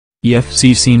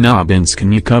EFCC na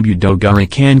binciken Yakubu Dogara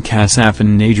kan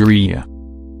kasafin Najeriya.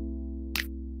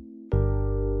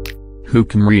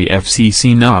 Hukumar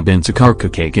EFCC na bincikar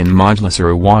kakakin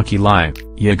majalisar wakilai,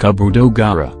 Yakubu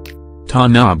Dogara. Ta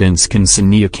na binciken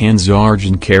saniya kan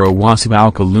zargin wasu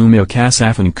alkaluma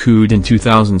kasafin kudin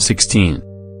 2016.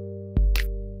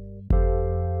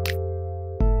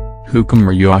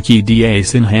 Hukumar da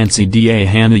sun hansi da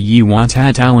hana yi wa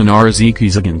tattalin arziki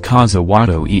zagan kaza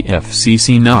wato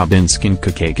EFCC na binciken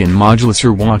kakakin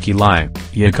majalisar wakilai,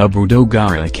 Yakubu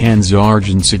Dogara kan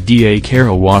zargin su da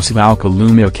wasu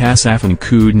alkaluma kasafin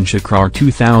kudin shekarar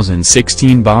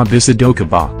 2016 ba bisa doka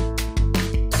ba.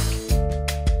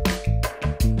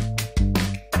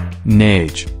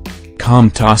 Naj.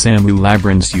 Ta samu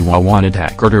labransu wa wata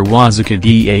takardar wazika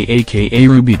da aka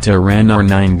rubuta ranar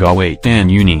 9 ga watan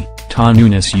Yuni, ta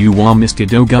nuna wa Mr.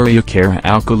 Dogara ya kera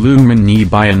alkaluman ni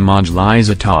bayan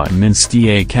majalisar ta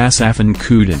minsti kasafin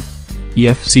kudin.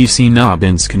 EFCC na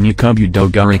binciken Yakubu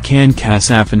Dogara kan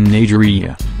kasafin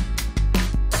Najeriya.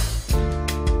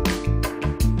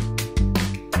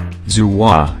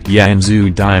 Zuwa yanzu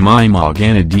da mai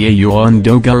magana da yawan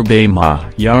Dogara bai ma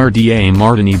yar da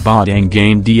martani ba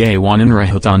dangane da wannan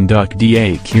rahoton duk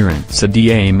da kiran sa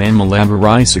da man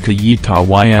labarai suka yi ta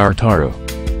wayar taro.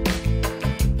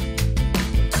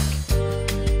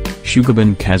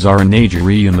 Shugaban kasar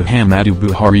Najeriya Muhammadu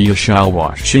Buhari ya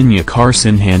shawashin ya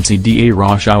karsin hansi da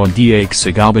rashawa da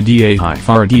sigaba da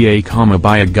haifar da kama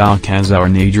baya ga kasar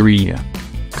Najeriya.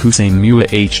 Kusain Mua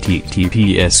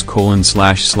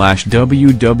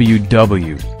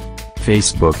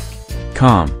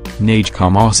https://www.facebook.com/Naj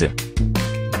Kamasa